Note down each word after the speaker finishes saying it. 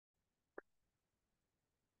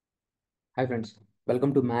Hi friends,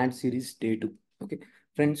 welcome to Mad Series Day 2. Okay,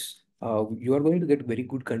 friends, you are going to get very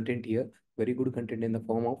good content here, very good content in the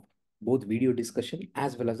form of both video discussion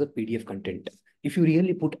as well as the PDF content. If you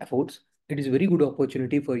really put efforts, it is a very good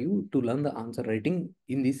opportunity for you to learn the answer writing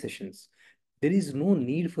in these sessions. There is no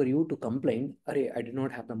need for you to complain, Arey, I did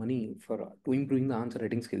not have the money for to improving the answer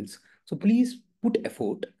writing skills. So please put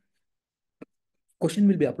effort. Question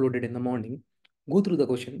will be uploaded in the morning. Go through the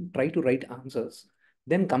question, try to write answers,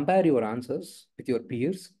 then compare your answers with your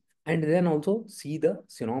peers, and then also see the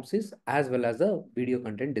synopsis as well as the video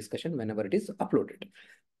content discussion whenever it is uploaded.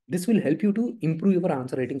 This will help you to improve your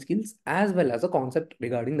answer writing skills as well as a concept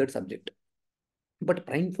regarding that subject. But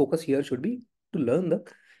prime focus here should be to learn the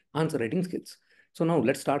answer writing skills. So now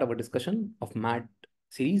let's start our discussion of MAT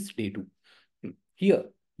series day 2. Here,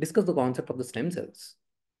 discuss the concept of the stem cells,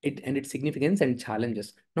 its significance and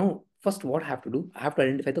challenges. Now, first, what I have to do? I have to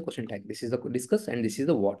identify the question tag. This is the discuss and this is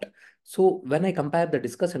the what. So when I compare the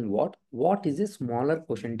discuss and what is a smaller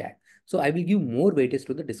question tag? So I will give more weightage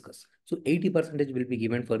to the discuss. So 80% will be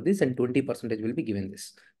given for this and 20% will be given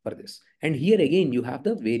this for this. And here again, you have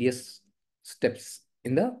the various steps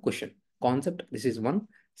in the question. Concept, this is one.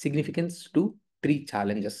 Significance, two. Three,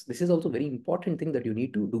 challenges. This is also very important thing that you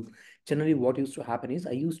need to do. Generally, what used to happen is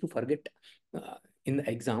I used to forget in the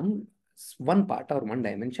exam one part or one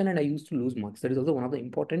dimension and I used to lose marks. That is also one of the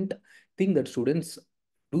important thing that students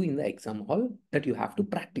do in the exam hall, that you have to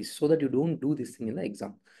practice so that you don't do this thing in the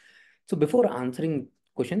exam. So before answering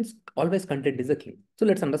questions, always content is the king. So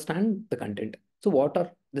let's understand the content. So what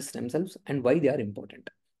are the stem cells and why they are important?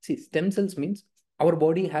 See, stem cells means our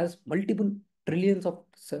body has multiple trillions of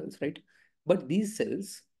cells, right? But these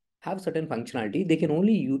cells have certain functionality. They can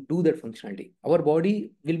only do that functionality. Our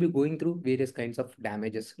body will be going through various kinds of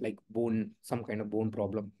damages like bone, some kind of bone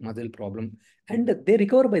problem, muscle problem, and they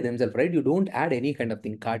recover by themselves, right? You don't add any kind of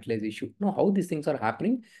thing, cartilage issue. No, how these things are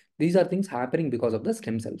happening? These are things happening because of the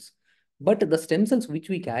stem cells. But the stem cells which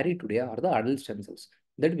we carry today are the adult stem cells.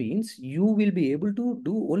 That means you will be able to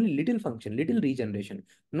do only little function, little regeneration.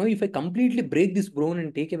 Now, if I completely break this bone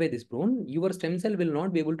and take away this bone, your stem cell will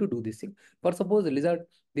not be able to do this thing. For suppose a lizard,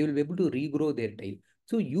 they will be able to regrow their tail.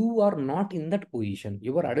 So you are not in that position.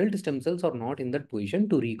 Your adult stem cells are not in that position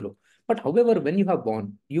to regrow. But however, when you have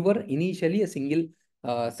born, you were initially a single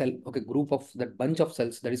cell, okay, group of that bunch of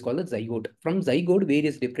cells that is called the zygote. From zygote,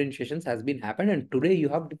 various differentiations has been happened, and today you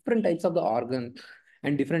have different types of the organ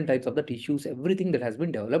and different types of the tissues, everything that has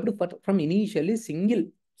been developed, but from initially single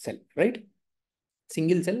cell, right?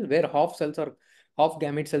 Single cell where half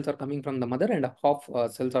gamete cells are coming from the mother and half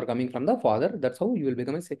cells are coming from the father. That's how you will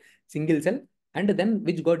become a single cell, and then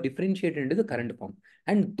which got differentiated into the current form.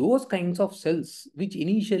 And those kinds of cells which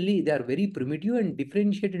initially they are very primitive and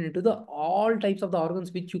differentiated into the all types of the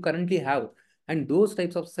organs which you currently have, and those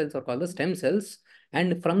types of cells are called the stem cells.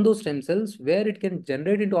 And from those stem cells where it can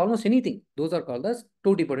generate into almost anything, those are called as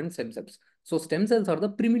totipotent stem cells. So stem cells are the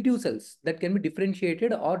primitive cells that can be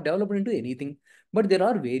differentiated or developed into anything. But there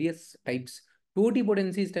are various types.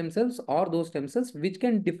 Totipotency stem cells are those stem cells which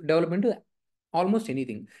can develop into almost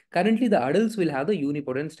anything. Currently, the adults will have the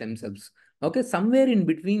unipotent stem cells. Okay, somewhere in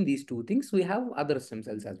between these two things, we have other stem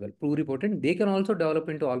cells as well. Pluripotent, they can also develop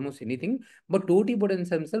into almost anything, but totipotent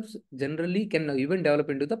stem cells generally can even develop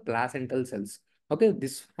into the placental cells. Okay,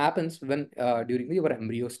 this happens when during your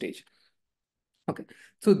embryo stage. Okay,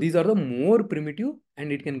 so these are the more primitive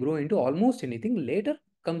and it can grow into almost anything. Later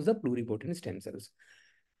comes the pluripotent stem cells.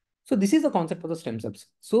 So this is the concept of the stem cells.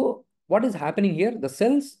 So what is happening here? The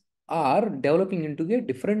cells are developing into a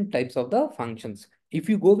different types of the functions. If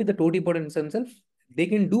you go with the totipotent stem cells, they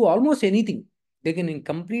can do almost anything. They can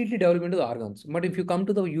completely develop into the organs. But if you come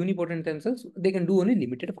to the unipotent stem cells, they can do only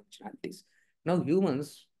limited functionalities. Now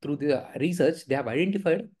humans, through the research, they have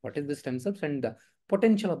identified what is the stem cells and the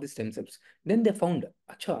potential of the stem cells. Then they found,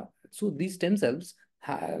 acha, so these stem cells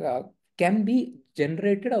can be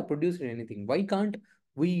generated or produced in anything. Why can't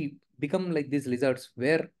we become like these lizards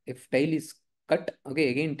where if tail is cut, okay,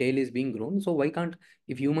 again tail is being grown? So why can't,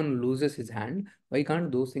 if human loses his hand, why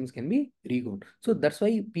can't those things can be regrown? So that's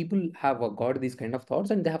why people have got these kind of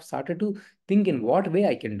thoughts and they have started to think in what way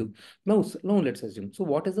I can do. Now let's assume, so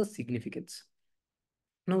what is the significance?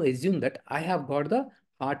 Now assume that I have got the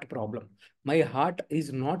heart problem. My heart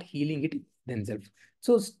is not healing it themselves.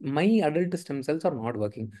 So my adult stem cells are not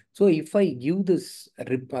working. So if I give this,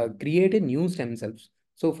 create a new stem cells.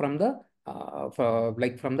 So from the,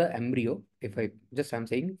 like from the embryo, if I just, I'm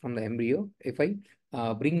saying from the embryo, if I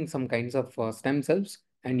bring some kinds of stem cells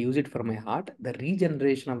and use it for my heart, the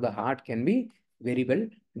regeneration of the heart can be very well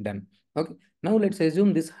done. Okay. Now let's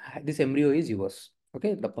assume this embryo is yours.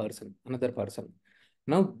 Okay. The person, another person.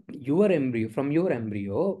 Now, from your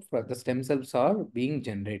embryo, the stem cells are being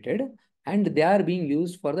generated and they are being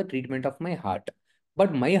used for the treatment of my heart.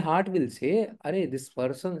 But my heart will say, Arey, this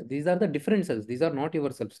person, these are the different cells, these are not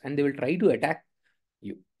your cells, and they will try to attack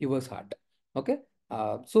yours heart. Okay.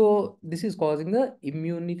 So this is causing the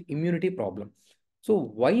immunity problem. So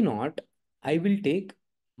why not? I will take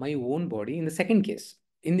my own body in the second case.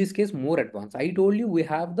 In this case, more advanced. I told you we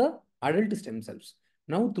have the adult stem cells.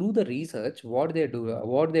 Now, through the research, what they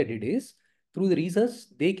did is, through the research,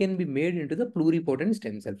 they can be made into the pluripotent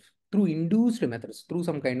stem cells through induced methods, through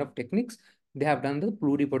some kind of techniques. They have done the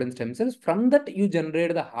pluripotent stem cells. From that, you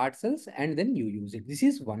generate the heart cells and then you use it. This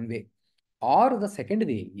is one way. Or the second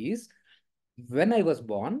way is, when I was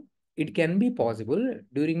born, it can be possible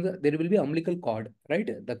during there will be umbilical cord, right?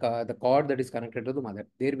 The cord that is connected to the mother.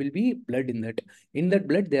 There will be blood in that. In that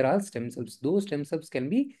blood, there are stem cells. Those stem cells can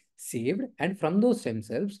be saved, and from those stem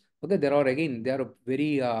cells, okay, there are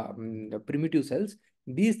very primitive cells.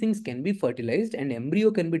 These things can be fertilized, and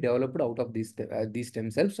embryo can be developed out of these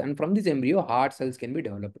stem cells, and from this embryo, heart cells can be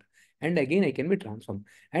developed, and again, I can be transformed.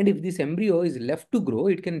 And if this embryo is left to grow,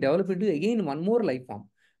 it can develop into again one more life form.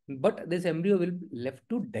 But this embryo will left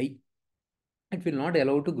to die. It will not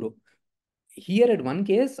allow to grow. Here at one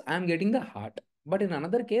case, I am getting the heart. But in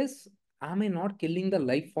another case, am I not killing the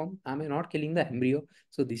life form? Am I not killing the embryo?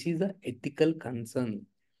 So this is the ethical concern.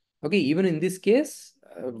 Okay, even in this case,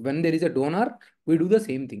 when there is a donor, we do the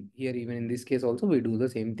same thing. Here, even in this case also, we do the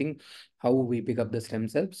same thing, how we pick up the stem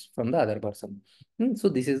cells from the other person. So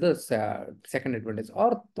this is the second advantage.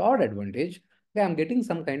 Or third advantage, okay, I'm getting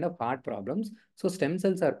some kind of heart problems. So stem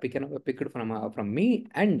cells are picked from me,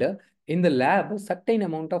 and in the lab, a certain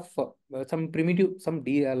amount of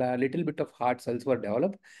little bit of heart cells were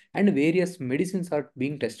developed, and various medicines are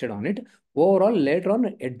being tested on it. Overall, later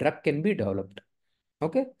on, a drug can be developed.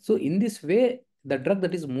 Okay, so in this way, the drug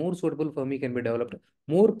that is more suitable for me can be developed.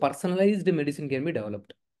 More personalized medicine can be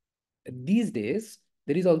developed. These days,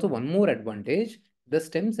 there is also one more advantage. The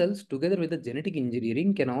stem cells, together with the genetic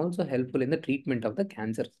engineering, can also helpful in the treatment of the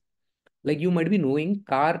cancer. Like you might be knowing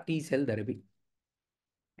CAR T cell therapy.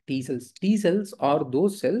 T cells. T cells are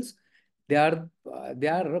those cells. They are they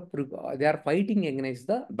are fighting against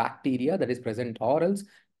the bacteria that is present, or else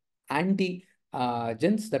anti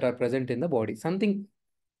gens that are present in the body. Something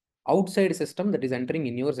outside system that is entering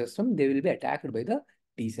in your system, they will be attacked by the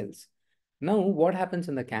T cells. Now, what happens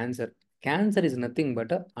in the cancer? Cancer is nothing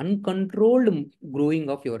but a uncontrolled growing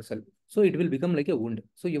of your cell. So it will become like a wound.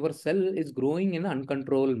 So your cell is growing in an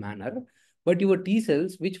uncontrolled manner, but your T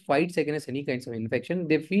cells, which fights against any kinds of infection,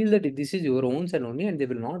 they feel that this is your own cell only, and they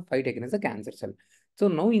will not fight against the cancer cell. So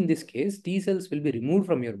now in this case, T cells will be removed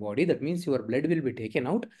from your body. That means your blood will be taken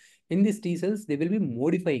out. In these T cells, they will be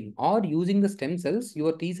modifying or using the stem cells.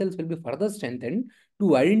 Your T cells will be further strengthened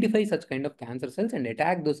to identify such kind of cancer cells and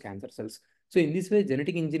attack those cancer cells. So in this way,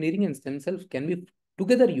 genetic engineering and stem cells can be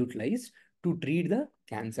together utilized to treat the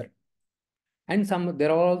cancer. And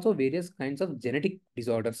there are also various kinds of genetic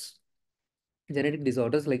disorders. Genetic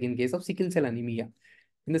disorders, like in case of sickle cell anemia.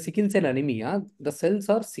 In the sickle cell anemia, the cells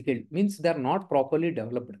are sickled, means they are not properly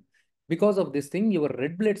developed. Because of this thing, your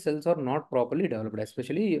red blood cells are not properly developed,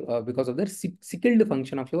 especially because of the sickled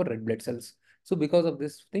function of your red blood cells. So because of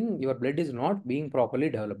this thing, your blood is not being properly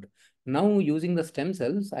developed. Now, using the stem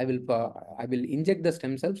cells, I will inject the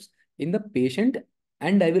stem cells in the patient,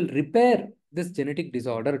 and I will repair this genetic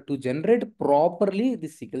disorder to generate properly the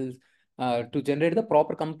sickles, to generate the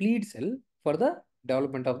proper complete cell for the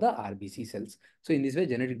development of the RBC cells. So in this way,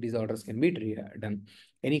 genetic disorders can be done.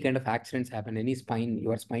 Any kind of accidents happen,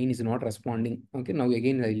 your spine is not responding. Okay, now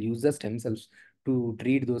again, I'll use the stem cells to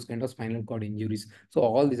treat those kind of spinal cord injuries. So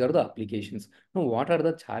all these are the applications. Now, what are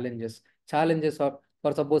the challenges? Challenges are,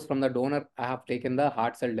 for suppose from the donor, I have taken the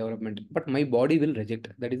heart cell development, but my body will reject.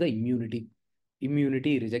 That is the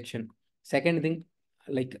immunity rejection. Second thing,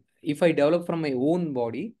 like if I develop from my own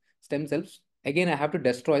body stem cells, again, I have to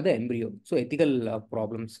destroy the embryo. So ethical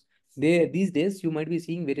problems. These days, you might be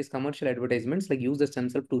seeing various commercial advertisements like use the stem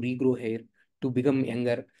cell to regrow hair, to become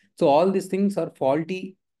younger. So all these things are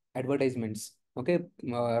faulty advertisements. Okay,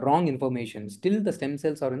 wrong information. Still, the stem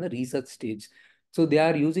cells are in the research stage. So they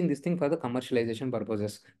are using this thing for the commercialization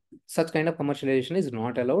purposes. Such kind of commercialization is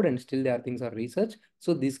not allowed, and still there are things are research.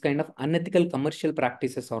 So this kind of unethical commercial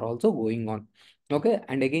practices are also going on. Okay,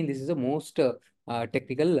 and again, this is the most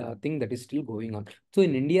technical thing that is still going on. So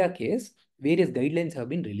in India case, various guidelines have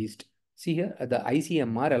been released. See here, the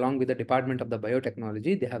ICMR along with the Department of the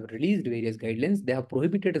Biotechnology, they have released various guidelines. They have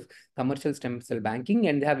prohibited commercial stem cell banking,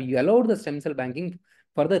 and they have allowed the stem cell banking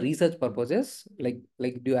for the research purposes.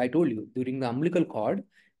 I told you, during the umbilical cord,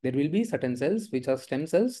 There will be certain cells which are stem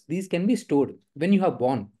cells. These can be stored when you have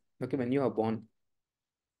born. Okay, when you are born.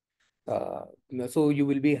 Uh, so you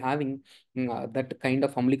will be having that kind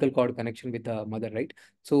of umbilical cord connection with the mother, right?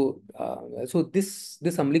 So this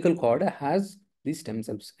umbilical cord has these stem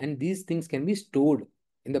cells, and these things can be stored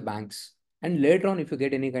in the banks. And later on, if you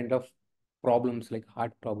get any kind of problems like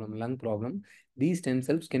heart problem, lung problem, these stem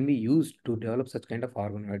cells can be used to develop such kind of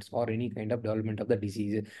organoids or any kind of development of the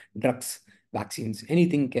disease, drugs, vaccines,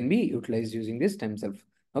 anything can be utilized using this stem cells.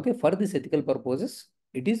 Okay, for this ethical purposes,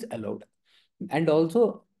 it is allowed. And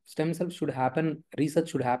also stem cells should happen, research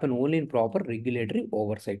should happen only in proper regulatory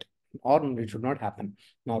oversight, or it should not happen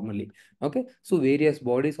normally. Okay, so various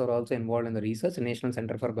bodies are also involved in the research. National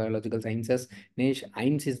Center for Biological Sciences,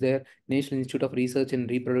 IMS is there, National Institute of Research in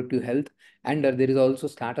Reproductive Health, and there is also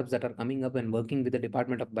startups that are coming up and working with the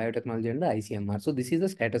Department of Biotechnology and the ICMR. So this is the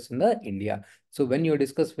status in the India. So when you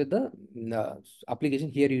discuss with the application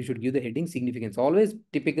here, you should give the heading significance. Always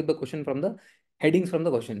pick up the question from the headings from the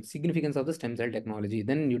question, significance of the stem cell technology.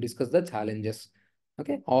 Then you discuss the challenges.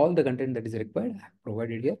 Okay, all the content that is required I have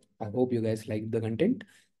provided here. I hope you guys like the content.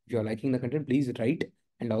 If you are liking the content, please write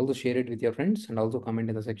and also share it with your friends, and also comment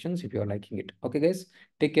in the sections if you are liking it. Okay, guys,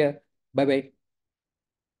 take care. Bye bye.